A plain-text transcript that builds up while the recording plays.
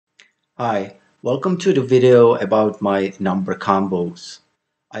Hi, welcome to the video about my number combos.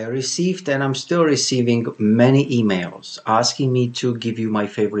 I received and I'm still receiving many emails asking me to give you my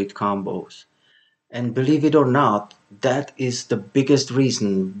favorite combos. And believe it or not, that is the biggest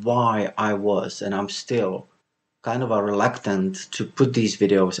reason why I was and I'm still kind of reluctant to put these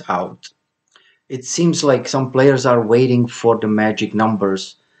videos out. It seems like some players are waiting for the magic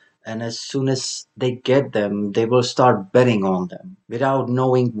numbers, and as soon as they get them, they will start betting on them without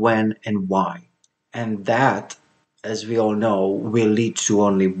knowing when and why. And that, as we all know, will lead to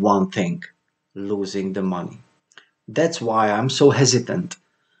only one thing: losing the money. That's why I'm so hesitant,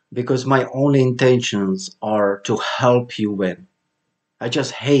 because my only intentions are to help you win. I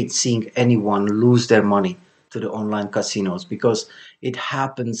just hate seeing anyone lose their money to the online casinos because it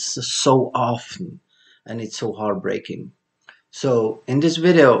happens so often and it's so heartbreaking. So in this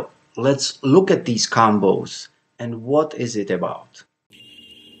video, let's look at these combos and what is it about.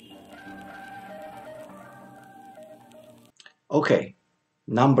 Okay,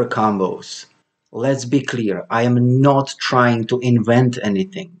 number combos. Let's be clear, I am not trying to invent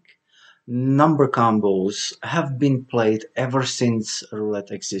anything. Number combos have been played ever since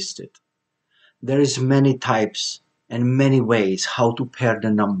roulette existed. There is many types and many ways how to pair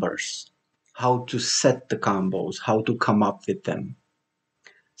the numbers, how to set the combos, how to come up with them.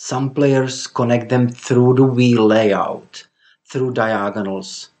 Some players connect them through the wheel layout, through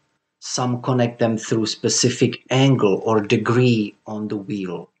diagonals. Some connect them through specific angle or degree on the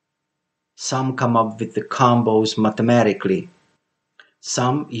wheel. Some come up with the combos mathematically.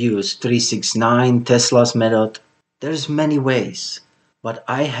 Some use 369 Tesla's method. There's many ways, but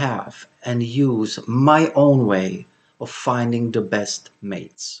I have and use my own way of finding the best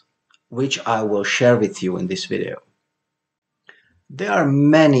mates, which I will share with you in this video. There are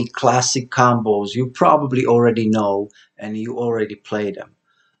many classic combos you probably already know and you already play them,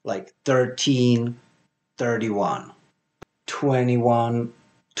 like 13, 31, 21,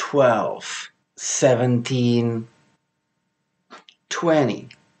 12, 17, 20,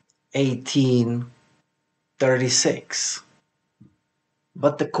 18, 36.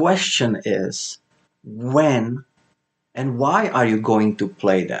 But the question is, when and why are you going to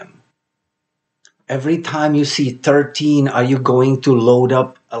play them? Every time you see 13, are you going to load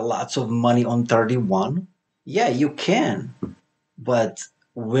up lots of money on 31? Yeah, you can, but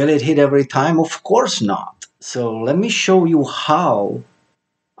will it hit every time? Of course not. So let me show you how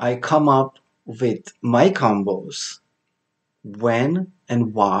I come up with my combos, when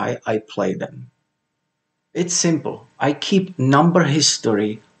and why I play them. It's simple. I keep number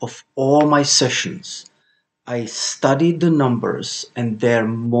history of all my sessions. I study the numbers and their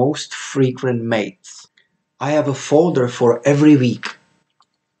most frequent mates. I have a folder for every week.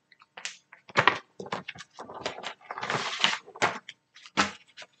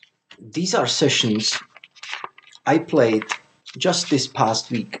 These are sessions I played just this past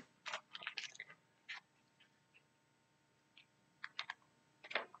week.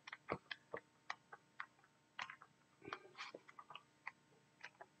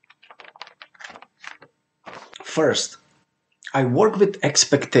 First, I work with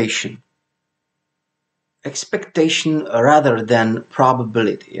expectation. Expectation rather than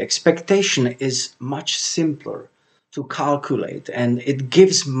probability. Expectation is much simpler to calculate and it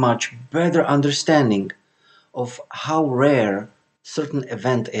gives much better understanding of how rare certain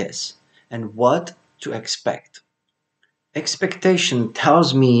event is and what to expect. Expectation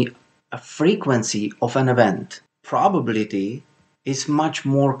tells me a frequency of an event. Probability is much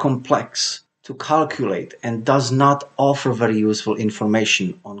more complex to calculate and does not offer very useful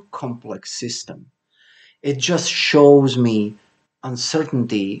information on complex system. It just shows me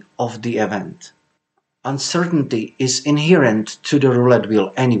uncertainty of the event. Uncertainty is inherent to the roulette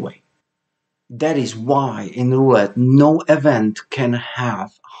wheel anyway. That is why in roulette no event can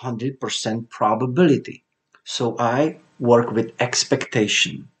have 100% probability. So I work with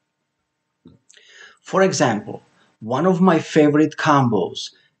expectation. For example, one of my favorite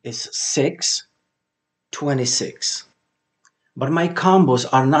combos is 6, 26. But my combos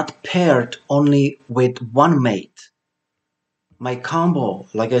are not paired only with one mate. My combo,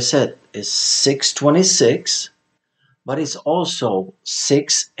 like I said, is 626, but it's also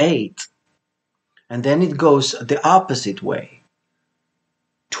 6-8. And then it goes the opposite way.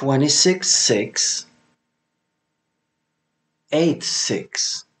 26-6,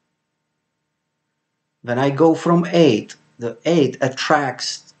 8-6. When I go from 8, the 8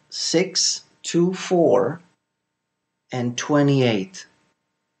 attracts 6, 2, 4, and 28.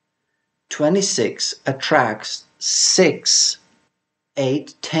 26 attracts 6,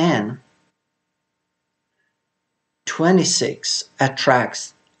 8, 10. 26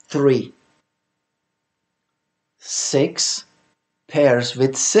 attracts 3, 6 pairs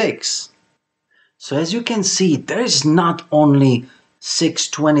with 6. So as you can see, there is not only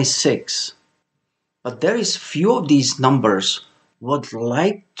 626, but there is few of these numbers would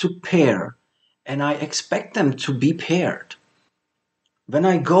like to pair, and I expect them to be paired. When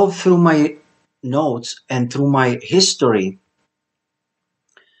I go through my notes and through my history,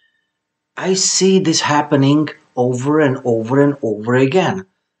 I see this happening over and over and over again.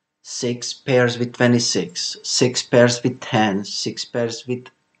 6 pairs with 26, 6 pairs with 10, 6 pairs with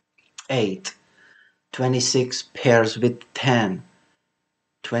 8, 26 pairs with 10,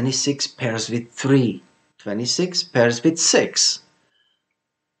 26 pairs with 3, 26 pairs with 6.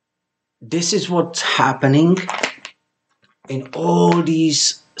 This is what's happening in all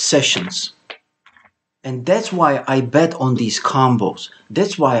these sessions. And that's why I bet on these combos.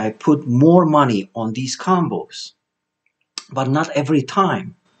 That's why I put more money on these combos. But not every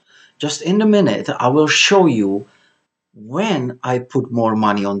time. Just in a minute, I will show you when I put more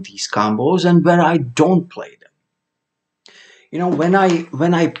money on these combos and where I don't play them. You know, when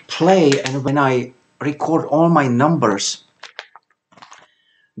I play and when I record all my numbers,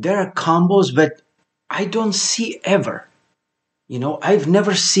 there are combos that I don't see ever. You know, I've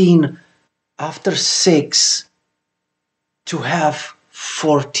never seen after 6 to have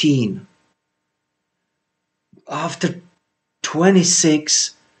 14. After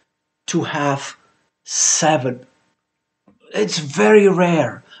 26 to have 7. It's very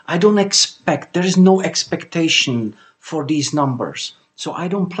rare. I don't expect, there is no expectation for these numbers. So I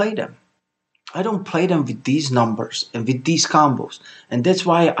don't play them. I don't play them with these numbers and with these combos. And that's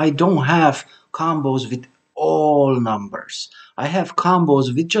why I don't have combos with all numbers. I have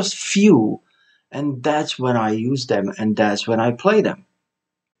combos with just few. And that's when I use them and that's when I play them.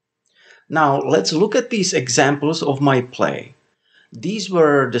 Now let's look at these examples of my play. These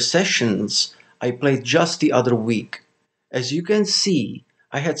were the sessions I played just the other week. As you can see,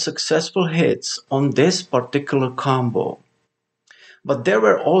 I had successful hits on this particular combo. But there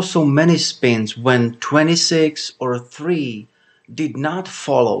were also many spins when 26 or 3 did not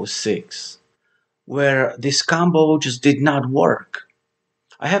follow 6, where this combo just did not work.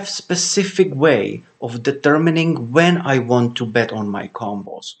 I have a specific way of determining when I want to bet on my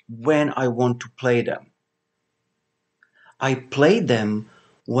combos, when I want to play them. I play them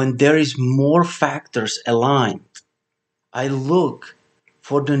when there is more factors aligned. I look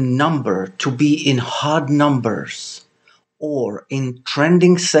for the number to be in odd numbers, or in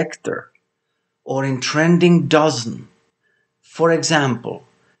trending sector, or in trending dozen. For example,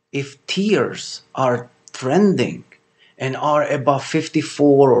 if tiers are trending and are above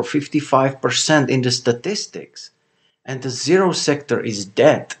 54 or 55% in the statistics, and the zero sector is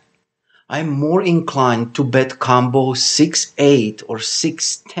dead, I'm more inclined to bet combo 6-8 or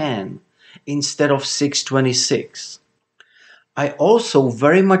 6-10 instead of 6-26. I also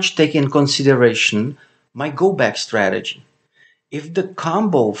very much take in consideration my go-back strategy. If the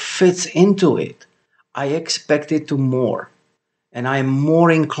combo fits into it, I expect it to more, and I am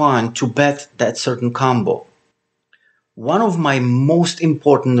more inclined to bet that certain combo. One of my most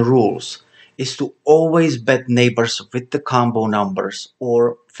important rules is to always bet neighbors with the combo numbers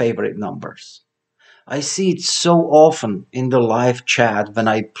or favorite numbers. I see it so often in the live chat when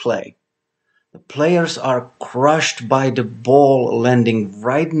I play. The players are crushed by the ball landing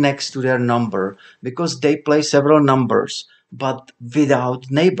right next to their number because they play several numbers but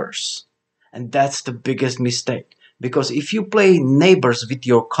without neighbors. And that's the biggest mistake, because if you play neighbors with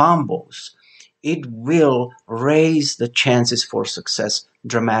your combos, it will raise the chances for success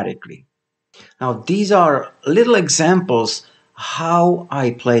dramatically. Now these are little examples how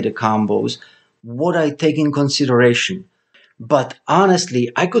I play the combos, what I take in consideration. But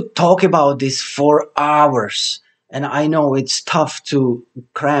honestly, I could talk about this for hours. And I know it's tough to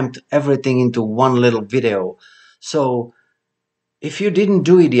cram everything into one little video. So if you didn't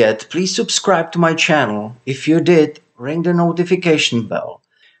do it yet, please subscribe to my channel. If you did, ring the notification bell.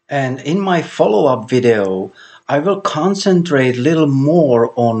 And in my follow-up video, I will concentrate a little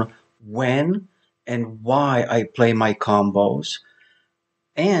more on when and why I play my combos.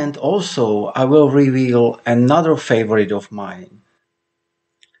 And also, I will reveal another favorite of mine,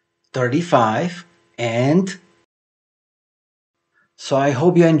 35. And so I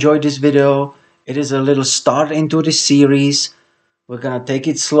hope you enjoyed this video. It is a little start into the series. We're gonna take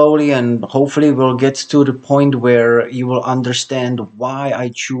it slowly and hopefully we'll get to the point where you will understand why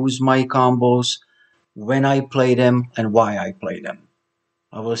I choose my combos, when I play them, and why I play them.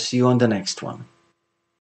 I will see you on the next one.